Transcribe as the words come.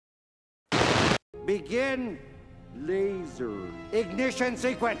Begin laser ignition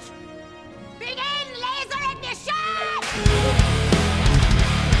sequence. Begin laser ignition!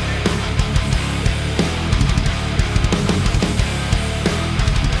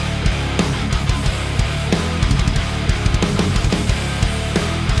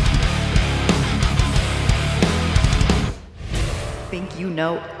 Think you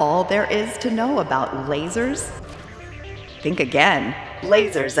know all there is to know about lasers? Think again.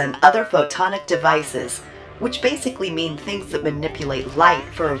 Lasers and other photonic devices, which basically mean things that manipulate light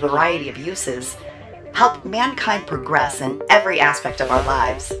for a variety of uses, help mankind progress in every aspect of our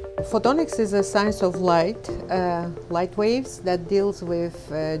lives. Photonics is a science of light, light waves that deals with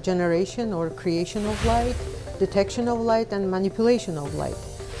generation or creation of light, detection of light, and manipulation of light.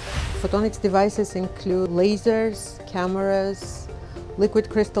 Photonics devices include lasers, cameras, liquid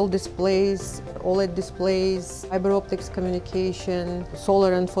crystal displays, OLED displays, fiber optics communication,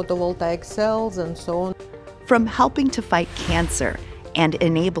 solar and photovoltaic cells, and so on. From helping to fight cancer and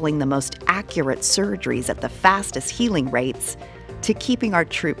enabling the most accurate surgeries at the fastest healing rates, to keeping our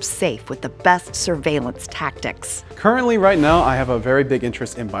troops safe with the best surveillance tactics. Currently, right now, I have a very big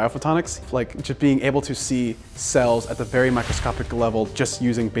interest in biophotonics, like just being able to see cells at the very microscopic level just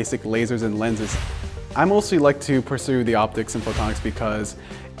using basic lasers and lenses. I mostly like to pursue the optics and photonics because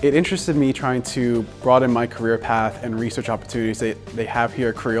it interested me trying to broaden my career path and research opportunities that they have here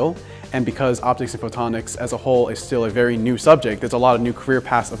at Creel. And because optics and photonics as a whole is still a very new subject, there's a lot of new career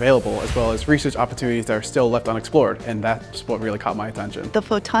paths available, as well as research opportunities that are still left unexplored, and that's what really caught my attention. The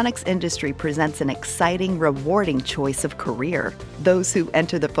photonics industry presents an exciting, rewarding choice of career. Those who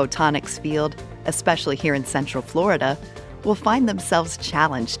enter the photonics field, especially here in Central Florida, will find themselves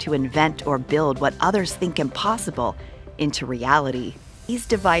challenged to invent or build what others think impossible into reality. These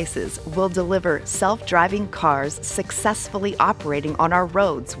devices will deliver self-driving cars successfully operating on our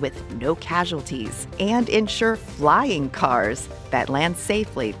roads with no casualties, and ensure flying cars that land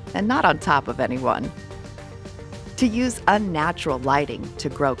safely and not on top of anyone. To use unnatural lighting to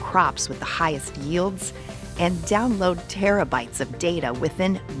grow crops with the highest yields and download terabytes of data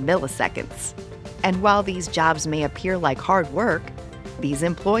within milliseconds. And while these jobs may appear like hard work, these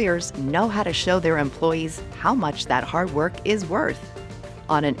employers know how to show their employees how much that hard work is worth.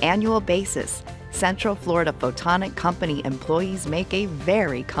 On an annual basis, Central Florida Photonic Company employees make a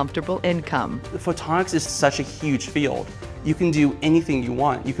very comfortable income. Photonics is such a huge field. You can do anything you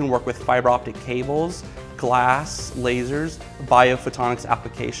want. You can work with fiber optic cables, glass, lasers, biophotonics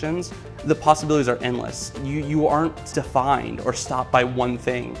applications. The possibilities are endless. You aren't defined or stopped by one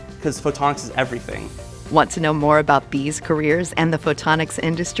thing, because photonics is everything. Want to know more about these careers and the photonics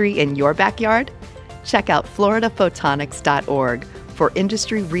industry in your backyard? Check out floridaphotonics.org for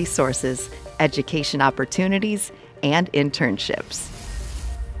industry resources, education opportunities, and internships.